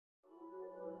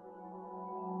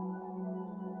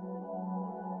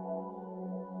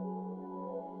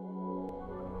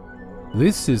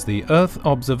This is the Earth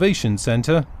Observation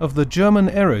Center of the German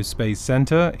Aerospace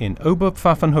Center in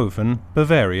Oberpfaffenhofen,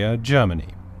 Bavaria, Germany.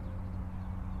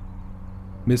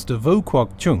 Mr. Vo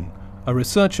Quoc Chung, a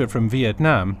researcher from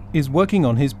Vietnam, is working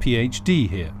on his PhD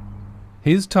here.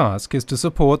 His task is to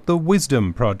support the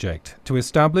WISDOM project to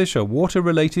establish a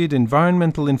water-related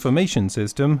environmental information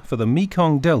system for the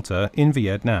Mekong Delta in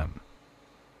Vietnam.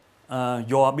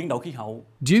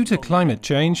 Due to climate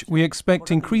change, we expect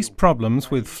increased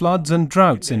problems with floods and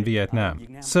droughts in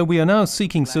Vietnam, so we are now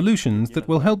seeking solutions that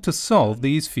will help to solve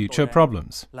these future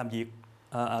problems.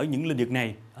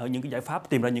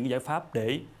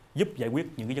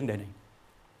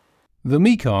 The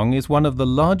Mekong is one of the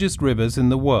largest rivers in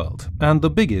the world and the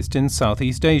biggest in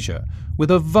Southeast Asia,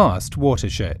 with a vast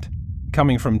watershed.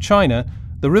 Coming from China,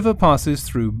 the river passes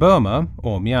through Burma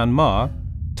or Myanmar,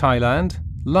 Thailand,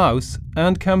 Laos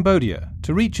and Cambodia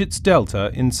to reach its delta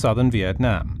in southern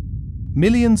Vietnam.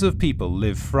 Millions of people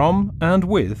live from and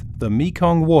with the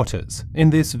Mekong waters in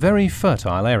this very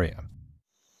fertile area.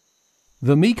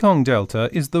 The Mekong Delta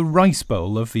is the rice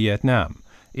bowl of Vietnam.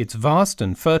 Its vast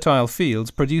and fertile fields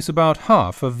produce about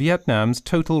half of Vietnam's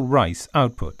total rice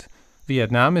output.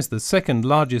 Vietnam is the second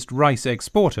largest rice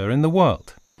exporter in the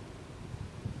world.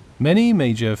 Many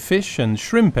major fish and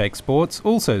shrimp exports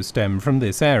also stem from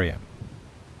this area.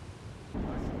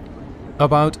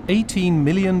 About 18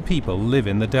 million people live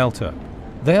in the delta.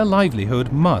 Their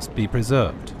livelihood must be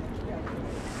preserved.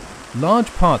 Large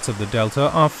parts of the delta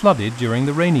are flooded during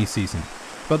the rainy season,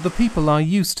 but the people are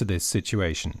used to this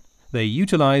situation. They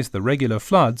utilize the regular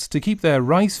floods to keep their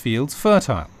rice fields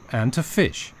fertile and to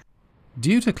fish.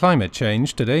 Due to climate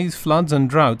change, today's floods and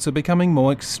droughts are becoming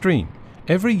more extreme.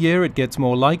 Every year it gets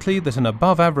more likely that an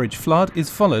above-average flood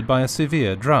is followed by a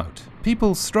severe drought.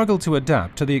 People struggle to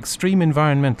adapt to the extreme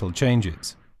environmental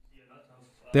changes.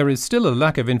 There is still a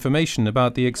lack of information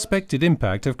about the expected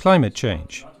impact of climate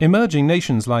change. Emerging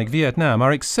nations like Vietnam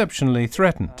are exceptionally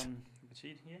threatened.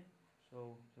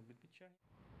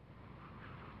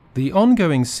 The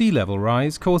ongoing sea level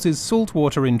rise causes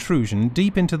saltwater intrusion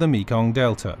deep into the Mekong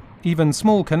Delta. Even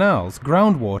small canals,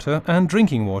 groundwater and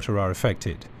drinking water are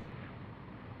affected.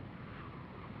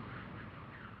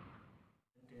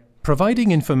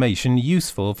 Providing information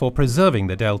useful for preserving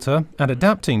the delta and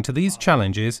adapting to these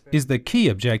challenges is the key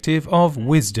objective of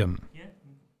WISDOM.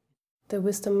 The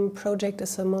WISDOM project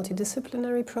is a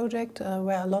multidisciplinary project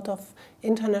where a lot of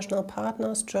international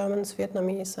partners, Germans,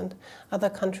 Vietnamese and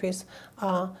other countries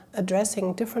are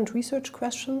addressing different research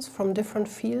questions from different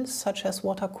fields such as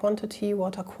water quantity,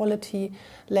 water quality,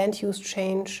 land use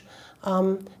change.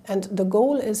 And the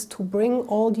goal is to bring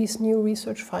all these new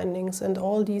research findings and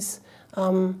all these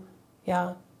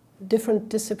different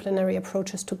disciplinary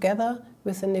approaches together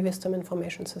within the WISDOM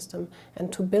information system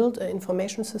and to build an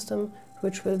information system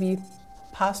which will be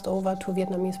passed over to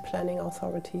Vietnamese planning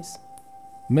authorities.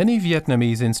 Many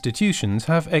Vietnamese institutions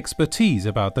have expertise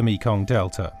about the Mekong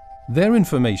Delta. Their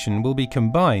information will be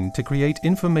combined to create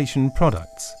information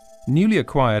products. Newly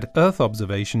acquired Earth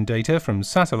observation data from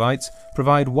satellites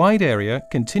provide wide-area,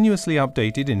 continuously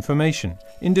updated information,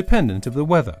 independent of the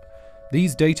weather.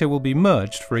 These data will be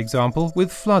merged, for example,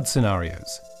 with flood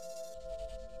scenarios.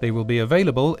 They will be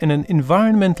available in an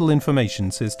environmental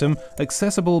information system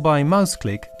accessible by mouse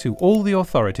click to all the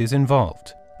authorities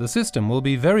involved. The system will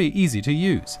be very easy to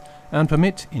use and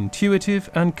permit intuitive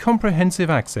and comprehensive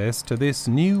access to this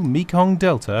new Mekong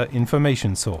Delta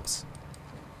information source.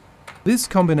 This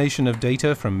combination of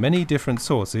data from many different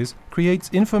sources creates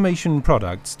information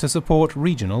products to support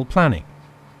regional planning.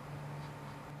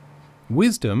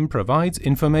 WISDOM provides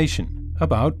information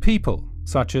about people,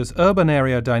 such as urban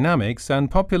area dynamics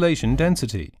and population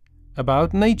density,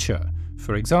 about nature,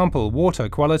 for example water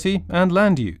quality and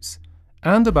land use,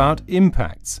 and about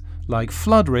impacts, like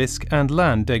flood risk and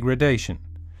land degradation.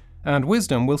 And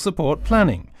WISDOM will support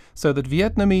planning, so that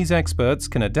Vietnamese experts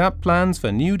can adapt plans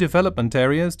for new development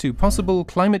areas to possible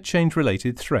climate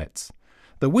change-related threats.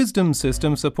 The WISDOM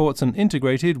system supports an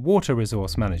integrated water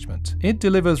resource management. It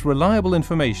delivers reliable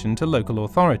information to local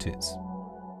authorities.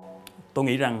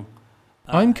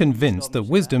 I'm convinced the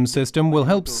WISDOM system will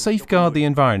help safeguard the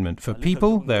environment for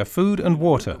people, their food and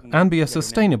water, and be a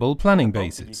sustainable planning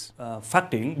basis.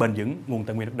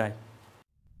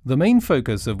 The main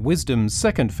focus of WISDOM's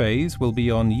second phase will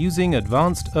be on using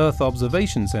advanced Earth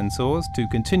observation sensors to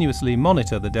continuously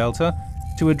monitor the delta,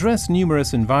 to address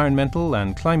numerous environmental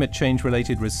and climate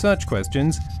change-related research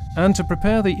questions, and to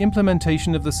prepare the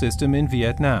implementation of the system in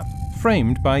Vietnam,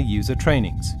 framed by user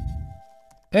trainings.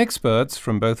 Experts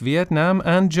from both Vietnam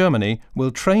and Germany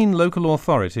will train local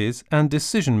authorities and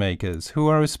decision-makers who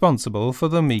are responsible for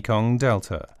the Mekong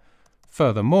Delta.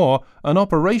 Furthermore, an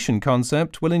operation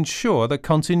concept will ensure the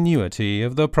continuity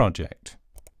of the project.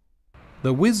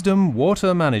 The Wisdom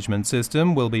water management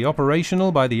system will be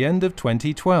operational by the end of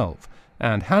 2012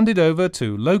 and handed over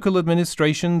to local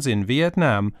administrations in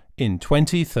Vietnam in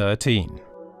 2013.